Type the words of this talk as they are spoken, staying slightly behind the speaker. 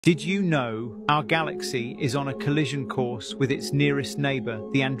Did you know our galaxy is on a collision course with its nearest neighbor,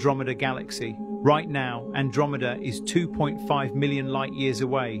 the Andromeda Galaxy? Right now, Andromeda is 2.5 million light years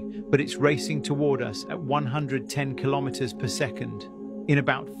away, but it's racing toward us at 110 kilometers per second. In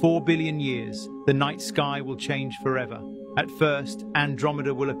about 4 billion years, the night sky will change forever. At first,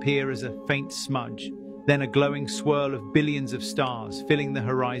 Andromeda will appear as a faint smudge, then a glowing swirl of billions of stars filling the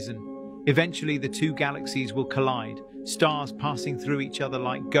horizon. Eventually, the two galaxies will collide, stars passing through each other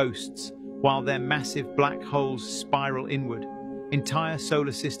like ghosts, while their massive black holes spiral inward. Entire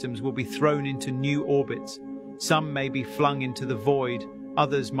solar systems will be thrown into new orbits. Some may be flung into the void,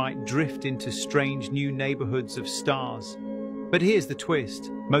 others might drift into strange new neighborhoods of stars. But here's the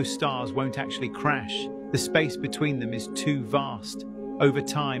twist: most stars won't actually crash. The space between them is too vast. Over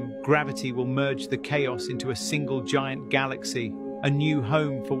time, gravity will merge the chaos into a single giant galaxy, a new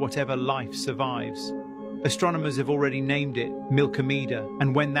home for whatever life survives. Astronomers have already named it Milkomeda,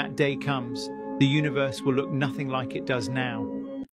 and when that day comes, the universe will look nothing like it does now.